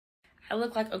I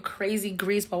look like a crazy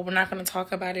grease, but we're not going to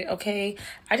talk about it, okay?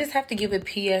 I just have to give a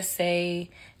PSA.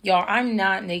 Y'all, I'm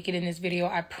not naked in this video,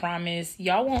 I promise.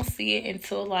 Y'all won't see it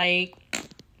until, like,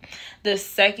 the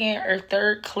second or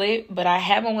third clip, but I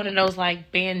have on one of those,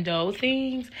 like, bandeau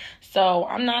things. So,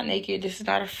 I'm not naked. This is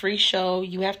not a free show.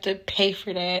 You have to pay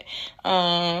for that.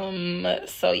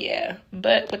 So, yeah.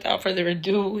 But without further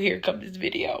ado, here comes this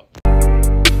video.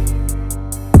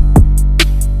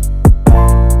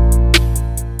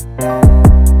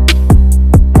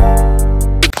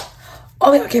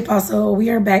 Okay, so we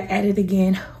are back at it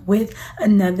again with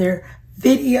another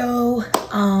video.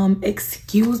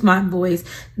 Excuse my voice.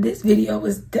 This video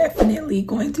is definitely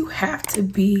going to have to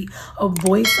be a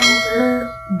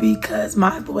voiceover because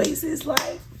my voice is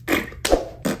like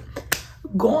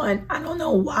gone. I don't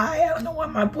know why. I don't know why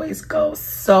my voice goes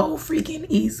so freaking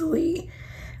easily,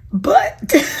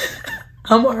 but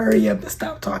I'm gonna hurry up and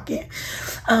stop talking.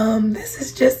 This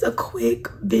is just a quick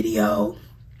video.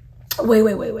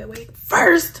 Wait.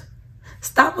 First,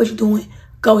 stop what you're doing.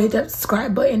 Go hit that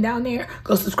subscribe button down there.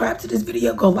 Go subscribe to this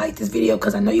video. Go like this video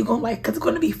because I know you're going to like it because it's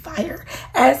going to be fire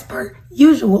as per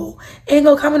usual. And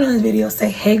go comment on this video.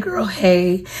 Say, hey, girl,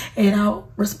 hey. And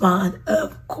I'll respond,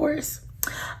 of course.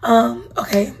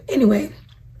 Okay, anyway,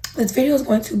 this video is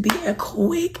going to be a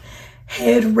quick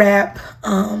head wrap,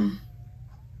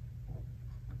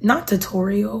 not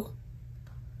tutorial.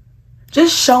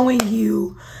 Just showing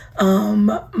you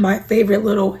my favorite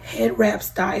little head wrap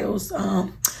styles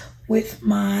with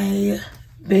my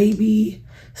baby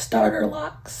starter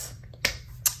locks.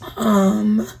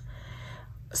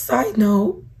 Side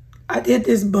note, I did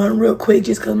this bun real quick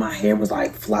just because my hair was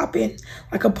like flopping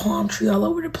like a palm tree all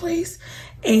over the place,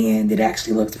 and it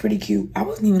actually looks pretty cute. I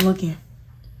wasn't even looking.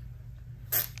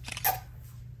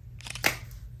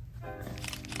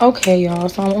 Okay, y'all,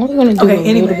 so I'm only going to do a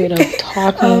little bit of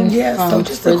talking so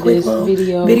just for a quick this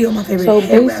video. My favorite So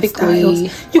head wrap basically,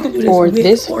 styles. You can do this for with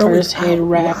this or first head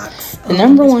wrap, locks. the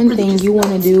number one really thing you want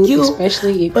to do, cute,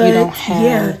 especially if you don't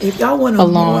have if y'all want a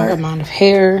long amount of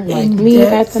hair like me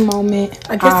at the moment,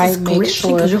 I make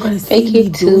sure fake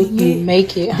it till you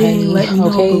make it, honey,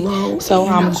 okay? So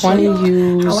I'm going to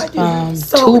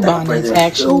use two bonnets,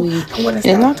 actually, and it's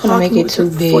not going to make it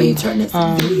too big,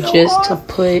 just to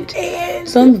put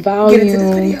some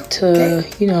volume to,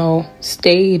 you know,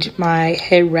 stage my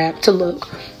head wrap to look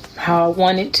how I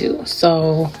want it to.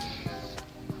 So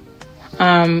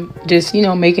just, you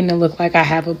know, making it look like I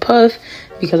have a puff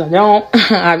because I don't.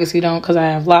 Obviously don't, because I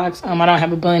have locks. I don't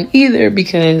have a bun either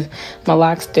because my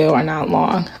locks still are not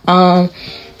long.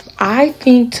 I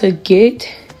think to get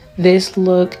this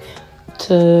look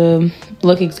to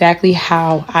look exactly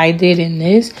how I did in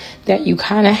this, that you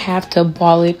kind of have to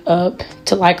ball it up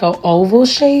to like a oval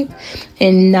shape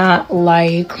and not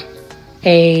like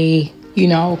a, you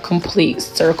know, complete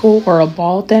circle or a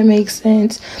ball, if that makes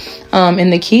sense.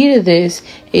 And the key to this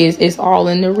is it's all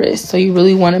in the wrist, so you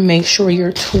really want to make sure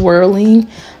you're twirling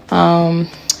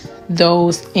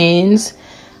those ends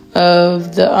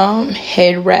of the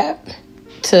head wrap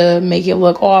to make it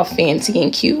look all fancy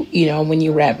and cute, you know, when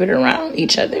you wrap it around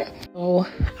each other. So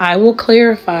I will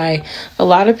clarify, a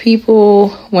lot of people,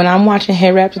 when I'm watching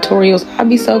head wrap tutorials, I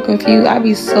be so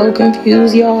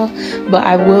confused, y'all. But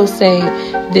I will say,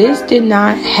 this did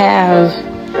not have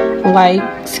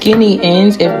like skinny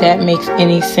ends, if that makes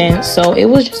any sense. So it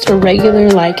was just a regular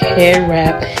like head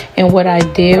wrap, and what I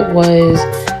did was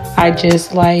I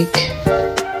just like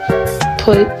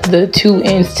put the two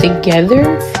ends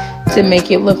together to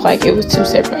make it look like it was two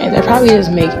separate ends. That probably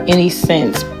doesn't make any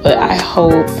sense, but I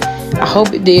hope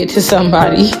it did to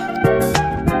somebody.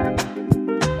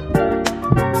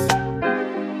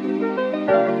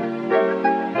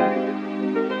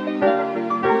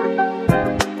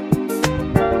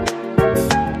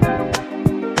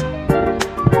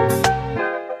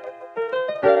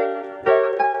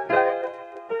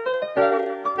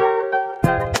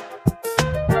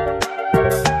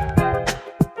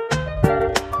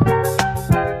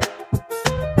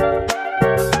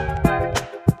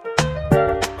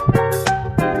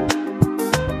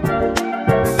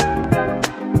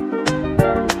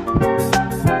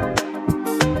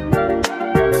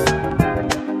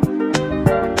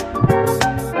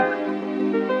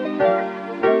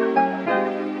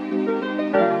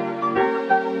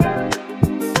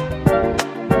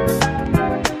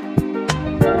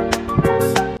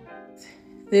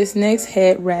 This next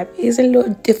head wrap is a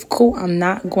little difficult. I'm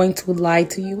not going to lie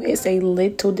to you. It's a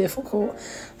little difficult.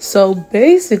 So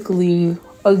basically,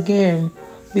 again,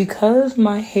 because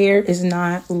my hair is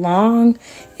not long,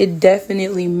 it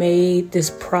definitely made this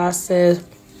process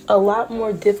a lot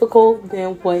more difficult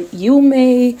than what you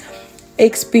may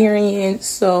experience.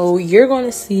 So you're going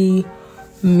to see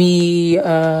me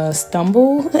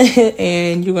stumble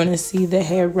and you're going to see the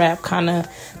head wrap kind of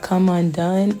come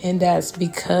undone, and that's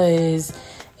because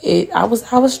I was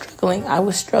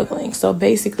struggling. So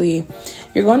basically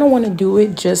you're going to want to do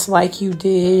it just like you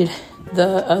did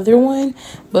the other one,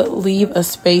 but leave a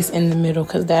space in the middle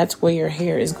because that's where your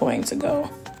hair is going to go.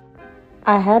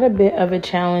 I had a bit of a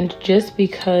challenge just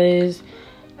because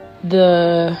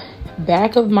the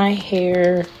back of my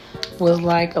hair was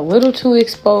like a little too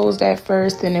exposed at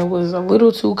first, and it was a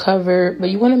little too covered, but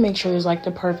you want to make sure there's like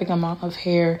the perfect amount of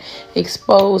hair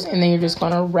exposed, and then you're just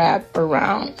going to wrap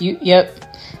around. Yep,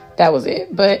 that was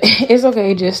it, but it's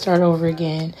okay, just start over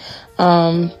again.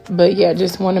 But yeah,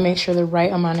 just want to make sure the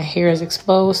right amount of hair is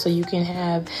exposed so you can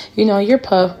have, you know, your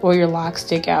puff or your locks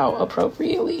stick out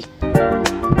appropriately.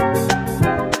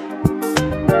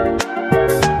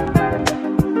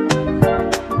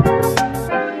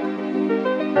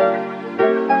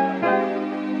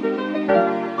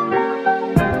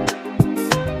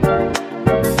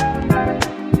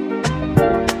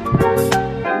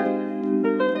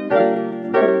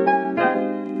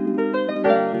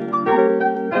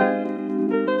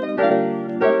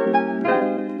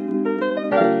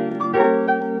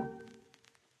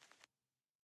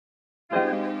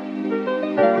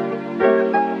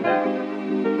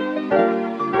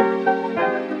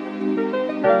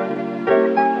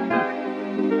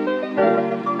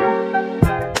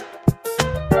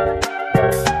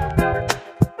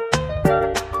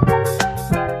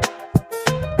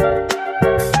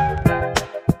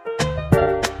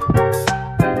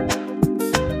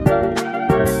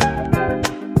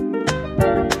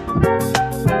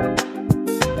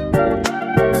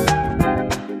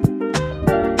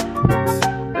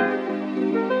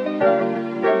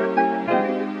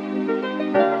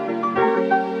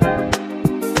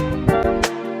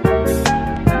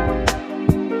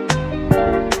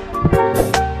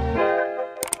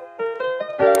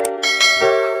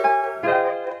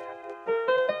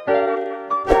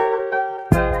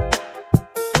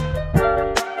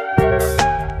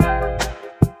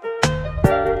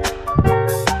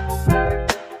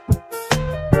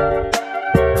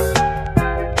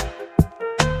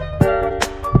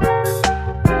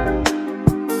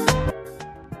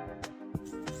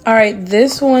 All right,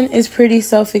 this one is pretty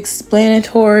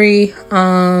self-explanatory.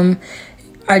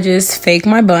 I just fake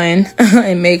my bun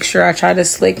and make sure I try to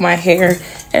slick my hair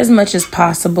as much as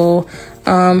possible.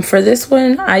 For this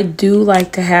one, I do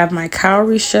like to have my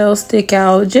cowrie shell stick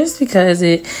out just because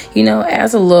it, you know,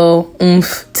 adds a little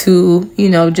oomph to, you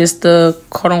know, just the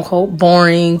quote-unquote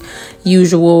boring,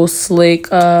 usual slick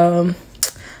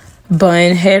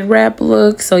bun head wrap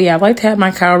look. So yeah, I like to have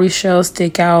my cowrie shell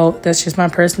stick out. That's just my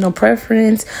personal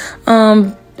preference.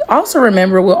 Also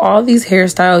remember, with all these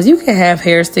hairstyles, you can have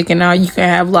hair sticking out, you can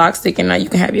have locks sticking out, you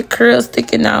can have your curls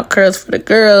sticking out, curls for the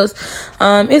girls.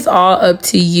 It's all up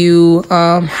to you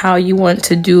how you want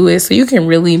to do it, so you can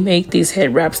really make these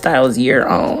head wrap styles your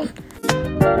own.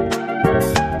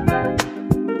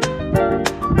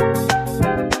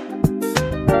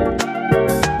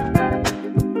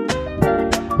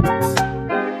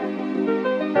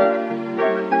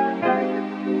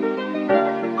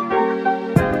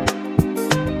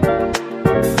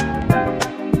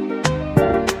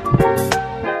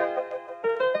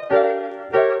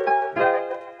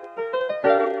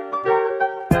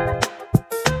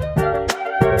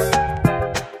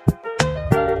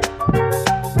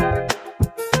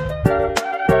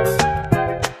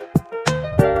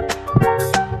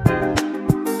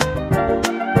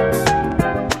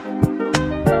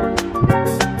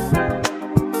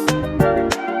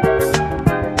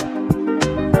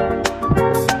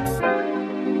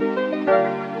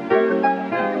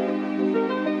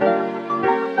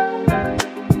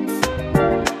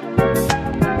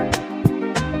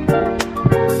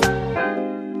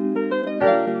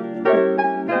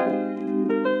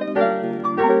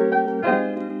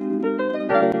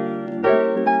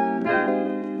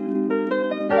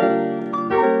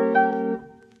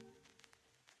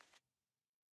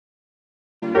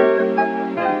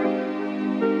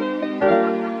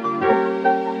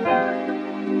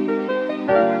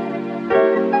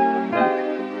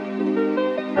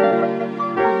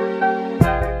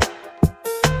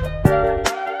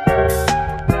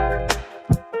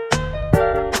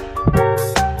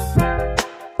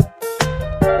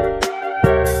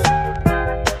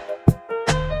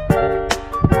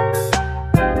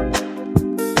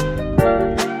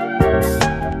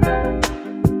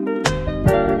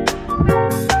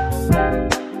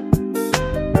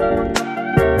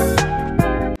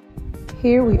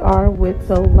 Here we are with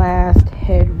the last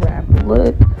head wrap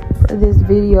look. this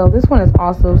video, this one is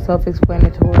also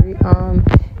self-explanatory.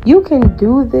 You can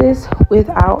do this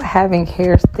without having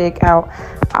hair stick out.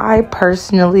 I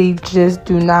personally just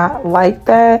do not like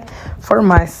that for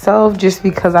myself, just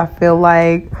because I feel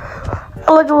like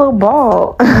I look a little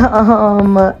bald.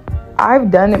 I've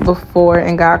done it before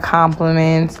and got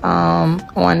compliments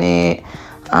on it.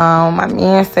 My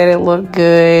man said it looked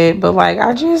good, but like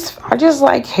I just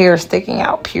like hair sticking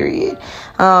out, period.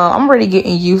 I'm already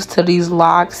getting used to these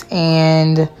locks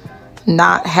and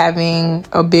not having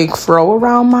a big fro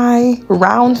around my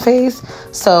round face,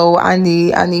 so I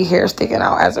need hair sticking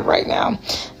out as of right now.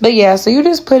 But yeah, so you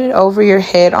just put it over your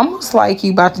head, almost like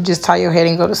you about to just tie your head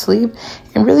and go to sleep,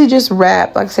 and really just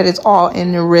wrap. Like I said, it's all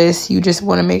in the wrist. You just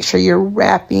want to make sure you're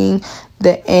wrapping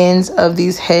the ends of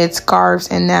these head scarves,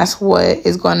 and that's what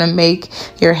is going to make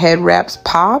your head wraps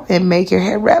pop and make your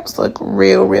head wraps look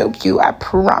real cute, I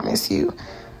promise you.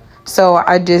 So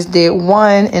I just did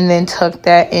one and then tucked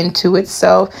that into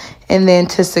itself, and then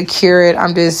to secure it,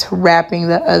 I'm just wrapping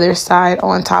the other side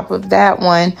on top of that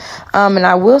one. And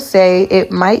I will say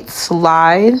it might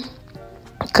slide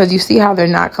because you see how they're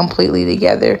not completely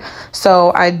together.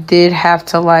 So I did have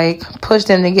to like push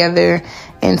them together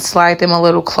and slide them a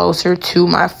little closer to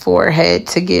my forehead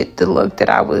to get the look that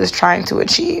I was trying to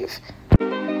achieve.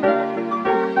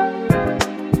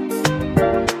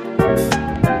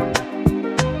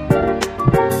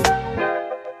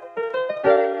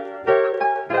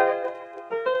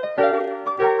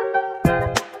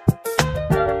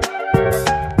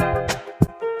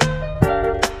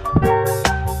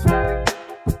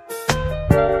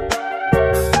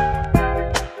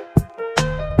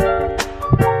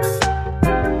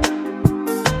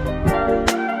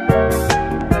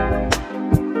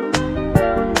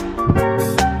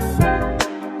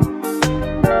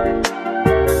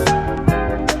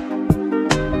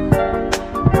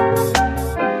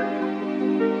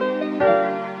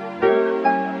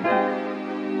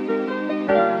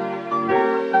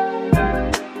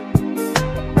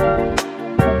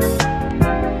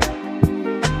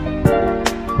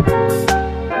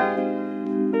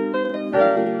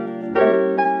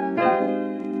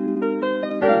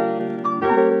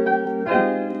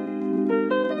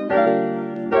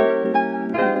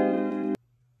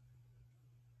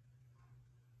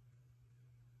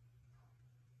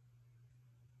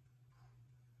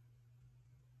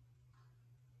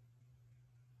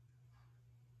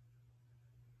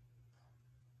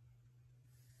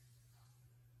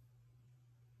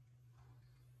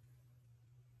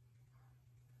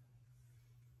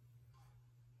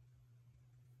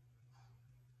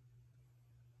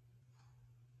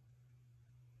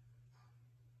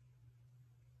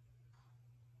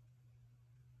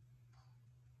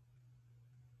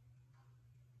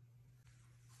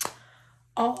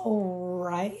 All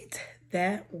right,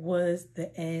 that was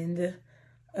the end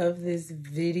of this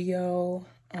video.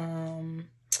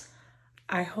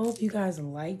 I hope you guys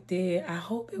liked it. I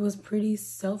hope it was pretty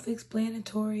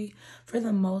self-explanatory for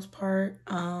the most part.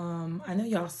 I know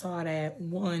y'all saw that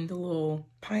one, the little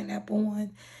pineapple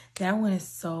one. That one is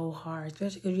so hard,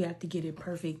 especially because you have to get it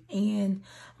perfect. And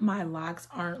my locks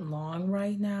aren't long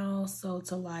right now, so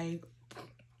to like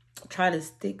try to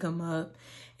stick them up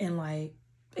and like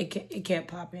it kept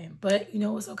popping. But you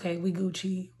know, it's okay. We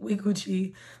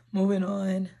Gucci. Moving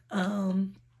on.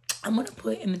 I'm gonna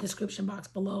put in the description box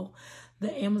below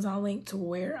the Amazon link to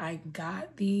where I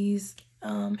got these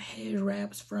head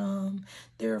wraps from.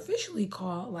 They're officially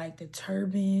called like the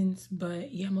turbans,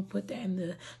 but yeah, I'm gonna put that in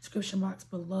the description box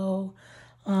below.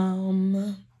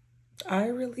 I'm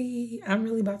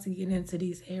really about to get into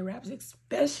these hair wraps,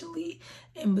 especially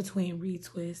in between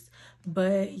retwists.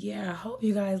 But yeah, I hope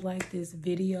you guys like this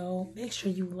video. Make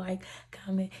sure you like,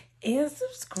 comment, and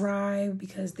subscribe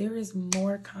because there is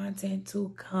more content to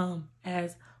come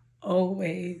as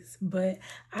always. But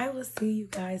I will see you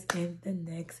guys in the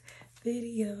next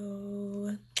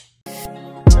video.